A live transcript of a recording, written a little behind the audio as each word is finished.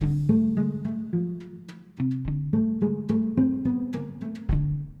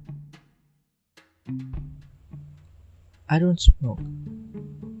I don't smoke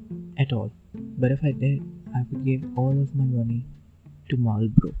at all, but if I did, I would give all of my money to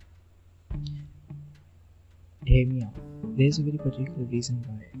Marlboro. Hear me out. There's a very particular reason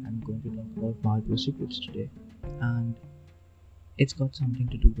why I'm going to talk about Marlboro cigarettes today, and it's got something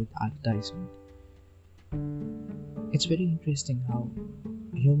to do with advertisement. It's very interesting how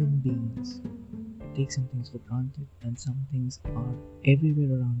human beings take some things for granted and some things are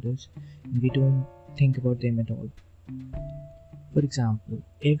everywhere around us and we don't think about them at all. For example,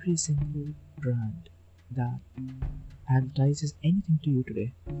 every single brand that advertises anything to you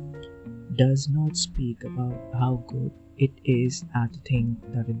today does not speak about how good it is at the thing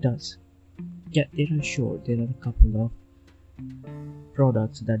that it does. Yeah, there are a couple of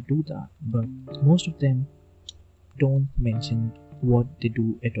products that do that, but most of them don't mention what they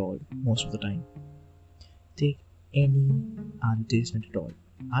do at all most of the time. Take any advertisement at all.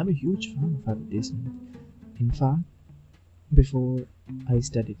 I'm a huge fan of advertisement. In fact, before I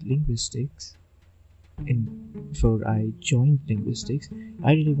studied linguistics, before I joined linguistics,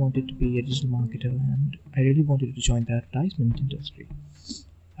 I really wanted to be a digital marketer and I really wanted to join the advertisement industry.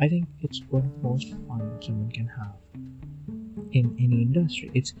 I think it's one of the most fun someone can have in any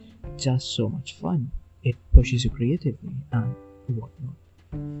industry. It's just so much fun. It pushes you creatively and whatnot.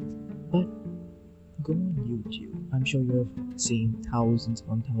 But go on YouTube. I'm sure you have seen thousands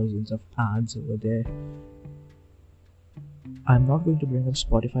on thousands of ads over there. I'm not going to bring up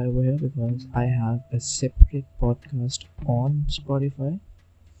Spotify over here because I have a separate podcast on Spotify,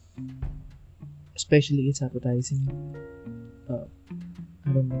 especially its advertising. Uh,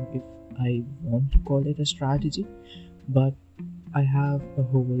 I don't know if I want to call it a strategy, but I have a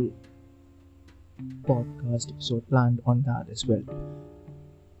whole podcast episode planned on that as well.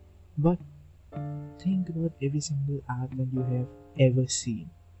 But think about every single ad that you have ever seen,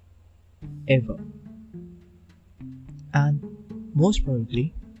 ever. And most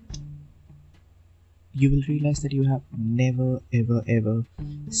probably, you will realize that you have never ever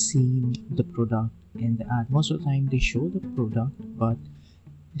seen the product in the ad. Most of the time, they show the product, but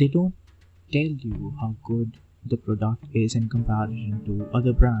they don't tell you how good the product is in comparison to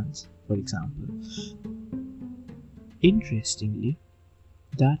other brands, for example. Interestingly,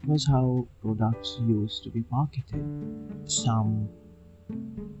 that was how products used to be marketed some,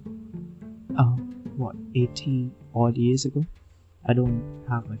 80 odd years ago. I don't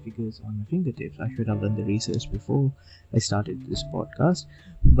have my figures on my fingertips. I should have done the research before I started this podcast,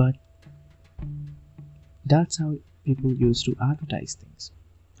 but that's how people used to advertise things.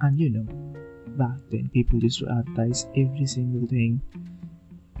 And back then people used to advertise every single thing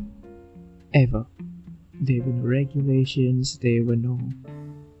ever. There were no regulations, there were no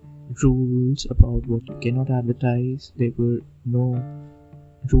rules about what you cannot advertise, there were no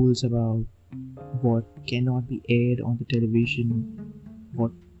rules about what cannot be aired on the television,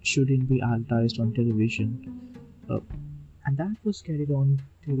 what shouldn't be advertised on television, and that was carried on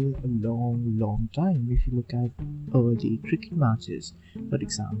till a long time. If you look at early cricket matches, for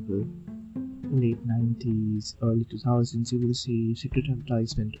example, late 90s, early 2000s, you will see secret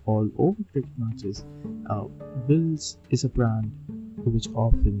advertisement all over cricket matches. Wills is a brand which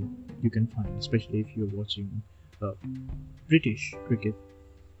often you can find, especially if you're watching British cricket.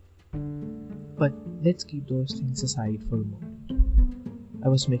 But let's keep those things aside for a moment. I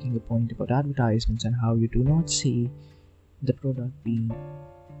was making a point about advertisements and how you do not see the product being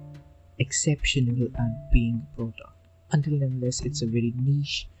exceptional and being a product until and unless it's a very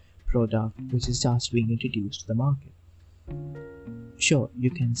niche product which is just being introduced to the market. Sure,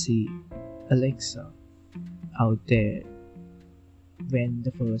 you can see Alexa out there. When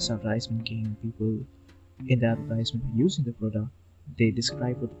the first advertisement came, people in the advertisement were using the product. They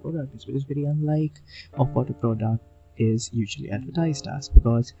describe what the product is, which is very unlike of what a product is usually advertised as,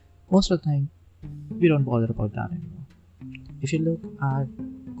 because most of the time we don't bother about that anymore. If you look at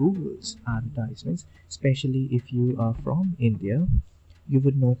Google's advertisements, especially if you are from India, you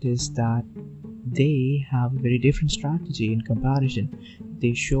would notice that they have a very different strategy in comparison.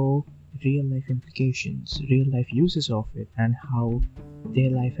 They show real life implications, real life uses of it, and how their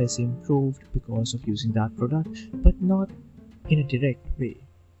life has improved because of using that product, but not in a direct way.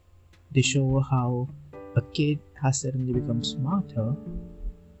 They show how a kid has suddenly become smarter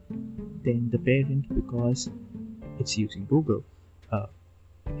than the parent because it's using Google.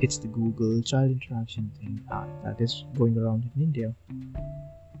 It's the Google child interaction thing that is going around in India.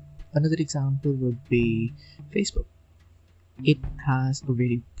 Another example would be Facebook. It has a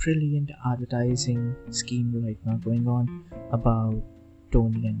very brilliant advertising scheme right now going on about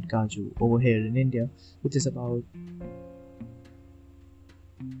Tony and Kaju over here in India, which is about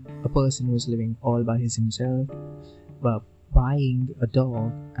a person who is living all by himself buying a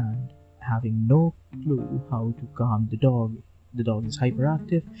dog and having no clue how to calm the dog. The dog is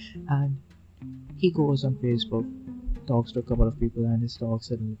hyperactive, and he goes on Facebook, talks to a couple of people, and his dog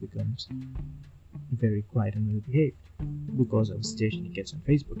suddenly becomes very quiet and well behaved because of a suggestion he gets on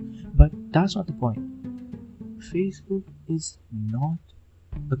Facebook. But that's not the point. Facebook is not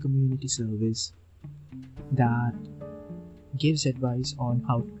a community service that gives advice on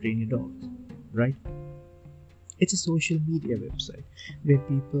how to train your dogs, right? It's a social media website where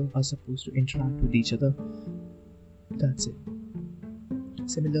people are supposed to interact with each other. That's it.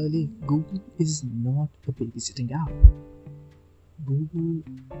 Similarly, Google is not a babysitting app. Google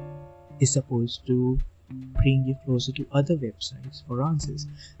is supposed to bring you closer to other websites for answers.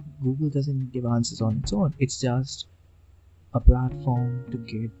 Google doesn't give answers on its own. It's just a platform to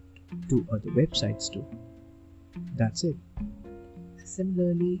get to other websites too. That's it.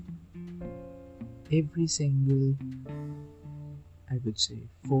 Similarly, every single, I would say,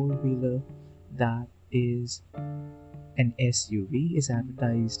 four-wheeler that is an SUV is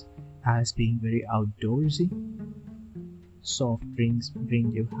advertised as being very outdoorsy. Soft drinks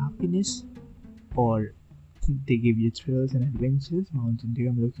bring you happiness, or they give you thrills and adventures. Mountain Dew,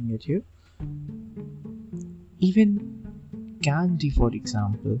 I'm looking at you. Even candy, for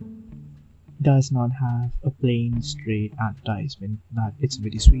example, does not have a plain straight advertisement that it's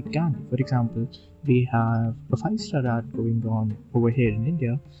very sweet candy. For example, we have a 5-star ad going on over here in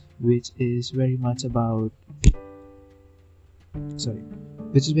India, which is very much about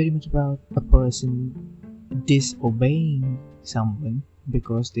a person disobeying someone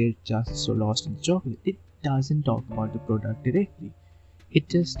because they're just so lost in the chocolate. It doesn't talk about the product directly. It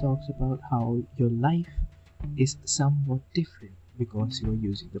just talks about how your life is somewhat different because you're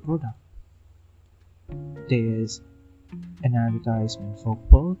using the product. There's an advertisement for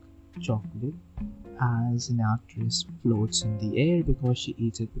Perk chocolate as an actress floats in the air because she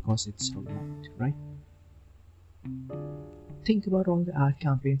eats it because it's so light, right? Think about all the ad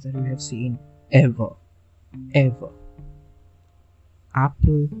campaigns that you have seen ever.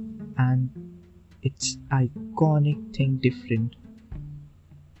 Apple and its iconic Think Different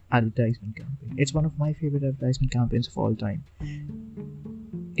advertisement campaign. It's one of my favorite advertisement campaigns of all time.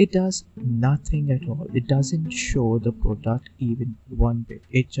 It does nothing at all. It doesn't show the product even one bit.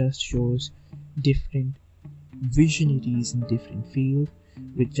 It just shows different visionaries in different fields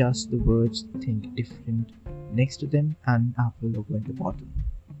with just the words Think Different next to them and Apple logo at the bottom.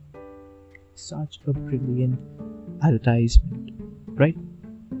 Such a brilliant advertisement, right?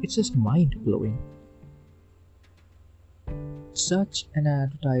 It's just mind-blowing. Such an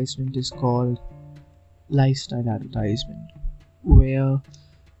advertisement is called lifestyle advertisement, where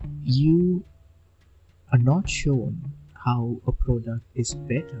you are not shown how a product is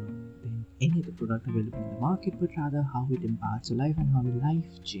better than any other product available in the market, but rather how it impacts your life and how your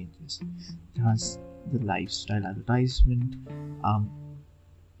life changes. Thus, the lifestyle advertisement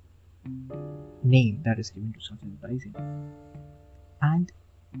name that is given to such advertising. And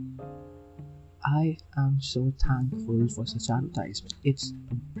I am so thankful for such advertisement. It's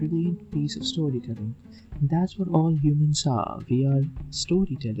a brilliant piece of storytelling. That's what all humans are. We are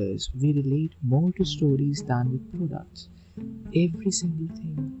storytellers. We relate more to stories than with products. Every single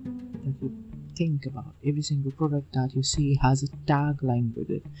thing that you think about, every single product that you see has a tagline with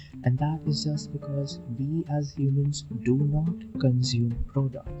it. And that is just because we as humans do not consume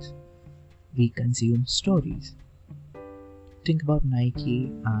products. We consume stories. Think about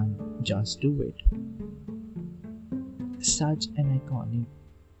Nike and Just Do It. Such an iconic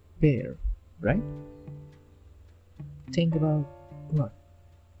pair, right? Think about what?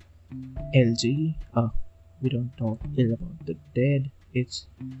 LG. We don't talk ill about the dead. It's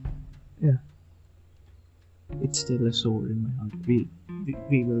still a sore in my heart.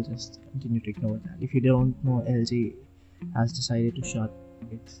 We will just continue to ignore that. If you don't know, LG has decided to shut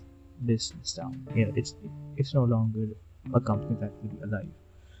its business down. It's no longer a company that will be alive.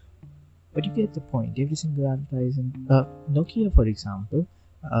 But you get the point. Every single advertising, Nokia, for example,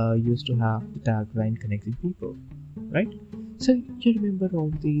 used to have the tagline "Connecting People," right? So you remember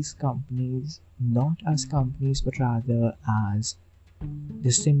all these companies not as companies, but rather as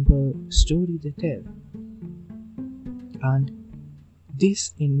the simple story they tell. And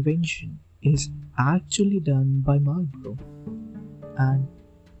this invention is actually done by Marlboro, and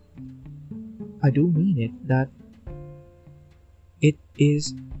I do mean it that it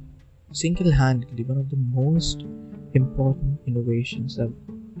is single-handedly one of the most important innovations that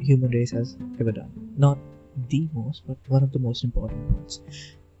human race has ever done. Not the most, but one of the most important ones.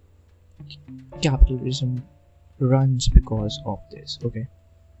 Capitalism runs because of this, okay?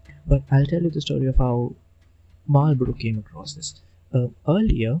 But I'll tell you the story of how Marlboro came across this.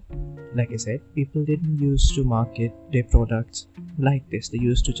 Earlier, like I said, people didn't used to market their products like this. They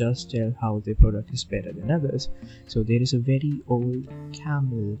used to just tell how their product is better than others. So there is a very old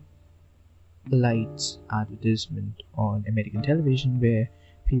Camel Lights advertisement on American television where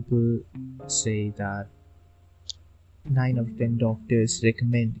people say that 9 out of 10 doctors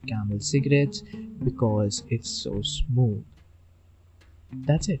recommend Camel cigarettes because it's so smooth.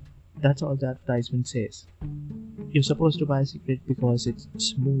 That's it. That's all the advertisement says. You're supposed to buy a cigarette because it's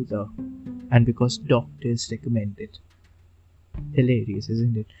smoother and because doctors recommend it. Hilarious,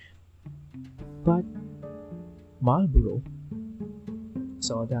 isn't it? But Marlboro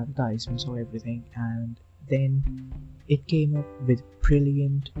saw the advertisement, saw everything, and then it came up with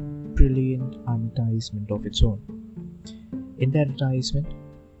brilliant advertisement of its own. In the advertisement,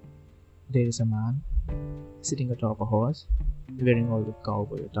 there is a man sitting atop a horse, wearing all the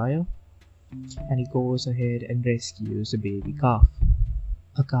cowboy attire, and he goes ahead and rescues a baby calf.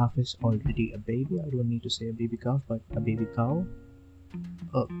 A calf is already a baby. I don't need to say a baby calf, but a baby cow,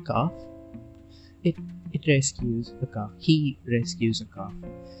 a calf. It rescues a calf. He rescues a calf.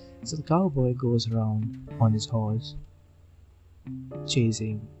 So the cowboy goes around on his horse,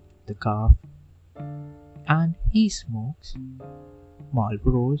 chasing the calf, and he smokes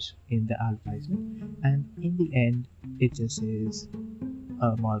Marlboros in the advertisement, and in the end it just says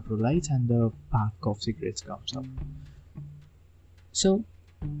Marlboro Lights and the pack of cigarettes comes up. So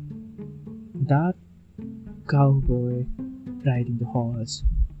that cowboy riding the horse,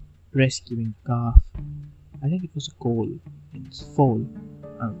 rescuing the calf, I think it was a foal.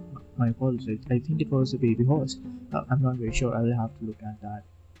 My apologies, I think it was a baby horse. I'm not very sure. I will have to look at that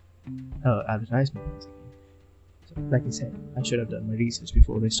advertisement once again. So, like I said, I should have done my research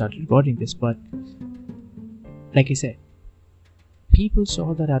before I started recording this, but like I said, people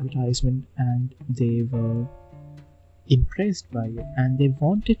saw that advertisement and they were impressed by it and they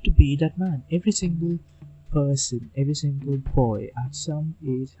wanted to be that man. Every single person, every single boy at some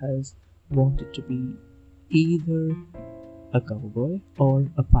age has wanted to be either a cowboy or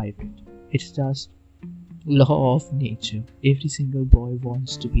a pirate. It's just law of nature. Every single boy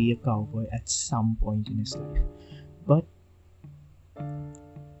wants to be a cowboy at some point in his life. But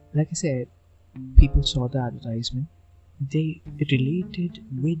like I said, people saw the advertisement, they related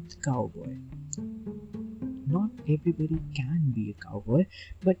with cowboy. Not everybody can be a cowboy,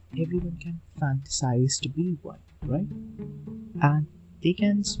 but everyone can fantasize to be one, right? And they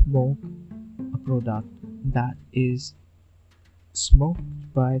can smoke a product that is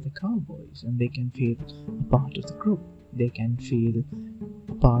smoked by the cowboys, and they can feel a part of the group. They can feel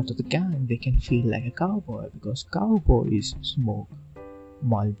a part of the gang. They can feel like a cowboy because cowboys smoke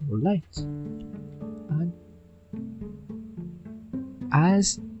Marlboro Lights. And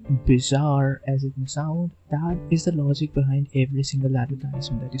as bizarre as it may sound, that is the logic behind every single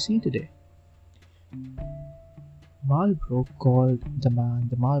advertisement that you see today. Marlboro called the man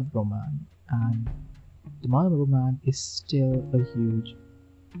the Marlboro Man, and the Marlboro Man is still a huge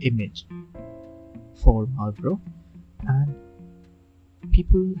image for Marlboro, and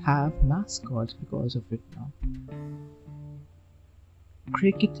people have mascots because of it now.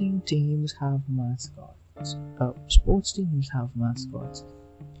 Cricketing teams have mascots, sports teams have mascots.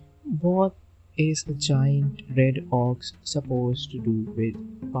 What is a giant red ox supposed to do with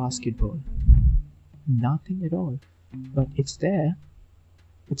basketball? Nothing at all. But it's there.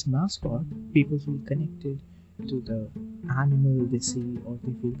 It's a mascot. People feel connected to the animal they see, or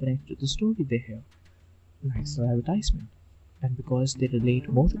they feel connected to the story they hear. Like the advertisement. And because they relate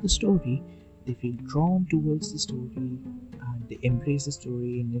more to the story, they feel drawn towards the story and they embrace the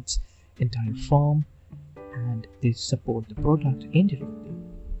story in its entire form and they support the product indirectly.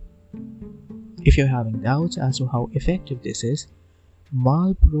 If you're having doubts as to how effective this is,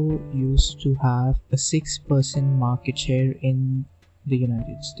 Marlboro used to have a 6% market share in the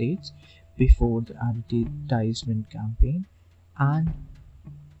United States before the advertisement campaign, and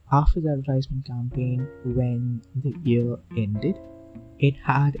after the advertisement campaign, when the year ended, it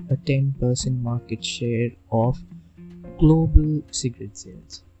had a 10% market share of global cigarette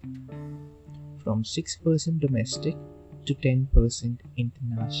sales, from 6% domestic to 10%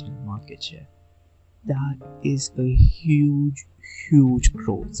 international market share. That is a huge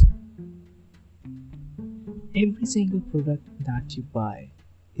growth. Every single product that you buy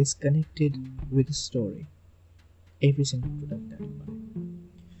is connected with a story. Every single product that you buy.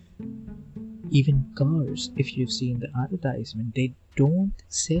 Even cars, if you've seen the advertisement, they don't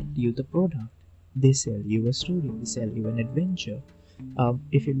sell you the product. They sell you a story. They sell you an adventure.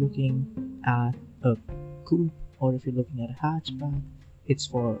 If you're looking at a coupe or if you're looking at a hatchback,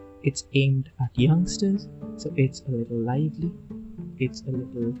 it's aimed at youngsters, so it's a little lively, it's a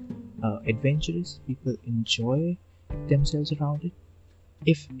little adventurous. People enjoy themselves around it.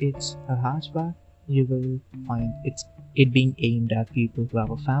 If it's a hatchback, you will find it being aimed at people who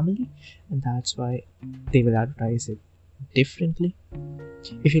have a family, and that's why they will advertise it differently.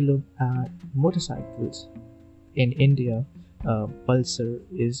 If you look at motorcycles in India, Pulsar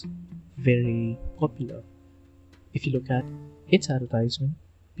is very popular. If you look at its advertisement,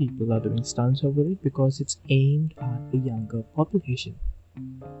 people are doing stunts over it because it's aimed at the younger population.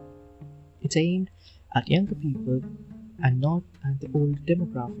 It's aimed at younger people and not at the old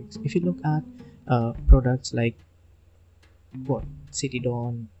demographics. If you look at products like what City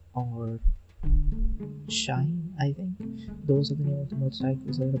Dawn or Shine, I think those are the name of the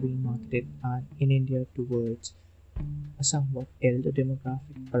motorcycles that are being marketed in India towards a somewhat elder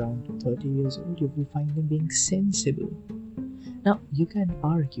demographic around 30 years old. You will find them being sensible. Now, you can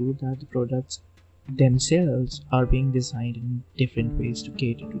argue that the products themselves are being designed in different ways to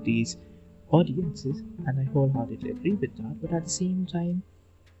cater to these audiences, and I wholeheartedly agree with that, but at the same time,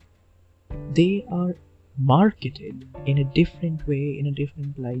 they are marketed in a different way, in a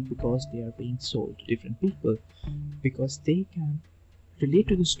different light, because they are being sold to different people, because they can relate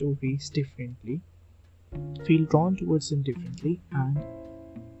to the stories differently, feel drawn towards them differently, and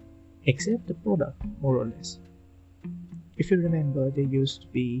accept the product more or less. If you remember, there used to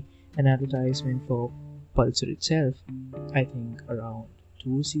be an advertisement for Pulsar itself, I think around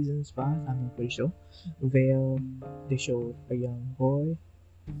 2 seasons back, I'm not very sure, where they showed a young boy.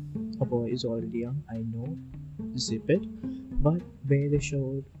 A boy is already young, I know, zip it, but where they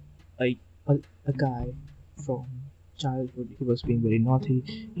showed a guy from childhood. He was being very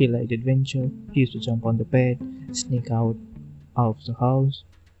naughty, he liked adventure, he used to jump on the bed, sneak out of the house,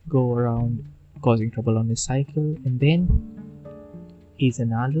 go around causing trouble on his cycle, and then he's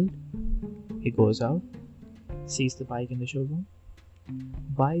an adult. He goes out, sees the bike in the showroom,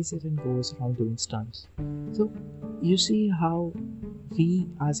 buys it, and goes around doing stunts. So you see how we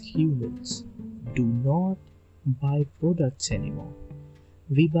as humans do not buy products anymore.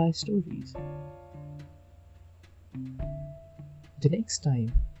 We buy stories. The next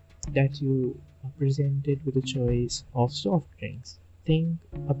time that you are presented with a choice of soft drinks, think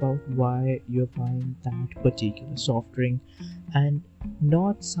about why you're buying that particular soft drink and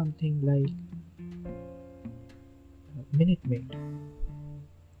not something like Minute Maid.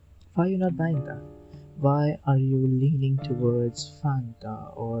 Why are you not buying that? Why are you leaning towards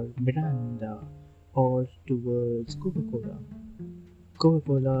Fanta or Miranda or towards Coca-Cola?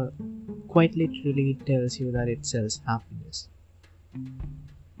 Coca-Cola quite literally tells you that it sells happiness.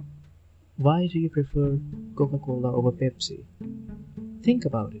 Why do you prefer Coca-Cola over Pepsi? Think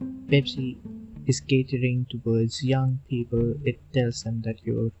about it. Pepsi is catering towards young people. It tells them that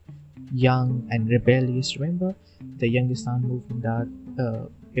you're young and rebellious. Remember the Youngistan movement that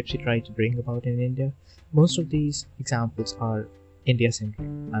Pepsi tried to bring about in India? Most of these examples are India-centric.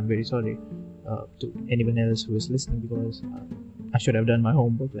 I'm very sorry to anyone else who is listening, because I should have done my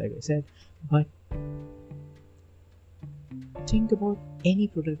homework, like I said. But think about any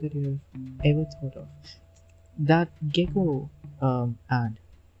product that you have ever thought of. That gecko ad.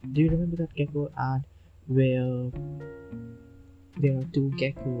 Do you remember that gecko ad where there are two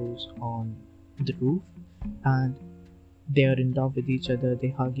geckos on the roof and they are in love with each other, they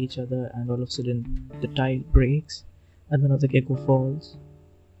hug each other, and all of a sudden the tile breaks and one of the gecko falls.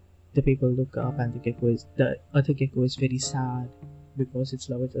 The people look up and the other gecko is very sad because its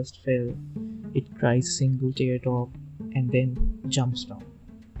lover just fell. It cries a single teardrop and then jumps down,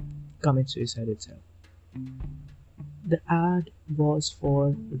 commits suicide itself. The ad was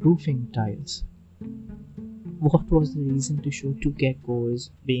for roofing tiles. What was the reason to show two geckos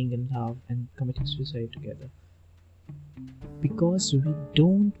being in love and committing suicide together? Because we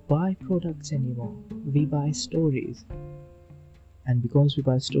don't buy products anymore, we buy stories. And because we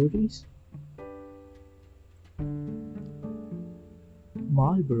buy stories,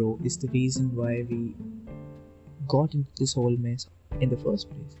 Marlboro is the reason why we got into this whole mess in the first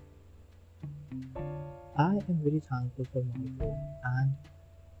place. I am very thankful for Marlboro, and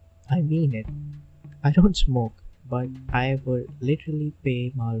I mean it. I don't smoke, but I would literally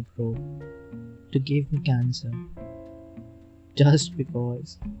pay Marlboro to give me cancer just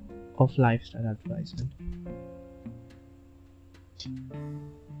because of lifestyle advertisement.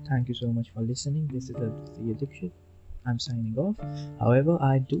 Thank you so much for listening. This is the Addiction. I'm signing off. However,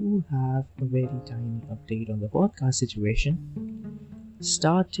 I do have a very tiny update on the podcast situation.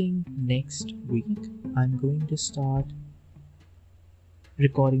 Starting next week, I'm going to start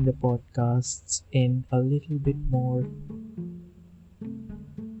recording the podcasts in a little bit more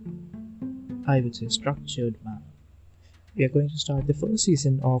I would say, structured manner. We are going to start the first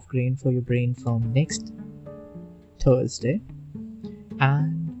season of Grain for Your Brain from next Thursday,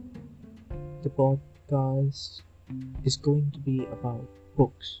 and the podcast is going to be about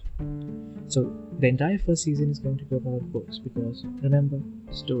books. So, the entire first season is going to be about books because remember,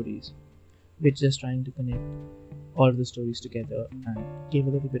 stories. We're just trying to connect all of the stories together and give a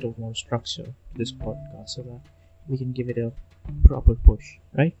little bit of more structure to this podcast so that we can give it a proper push,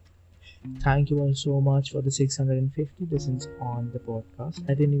 right? Thank you all so much for the 650 listens on the podcast.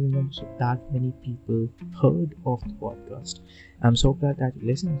 I didn't even know that many people heard of the podcast. I'm so glad that you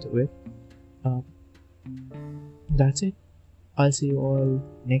listened to it. That's it. I'll see you all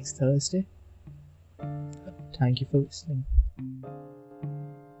next Thursday. Thank you for listening.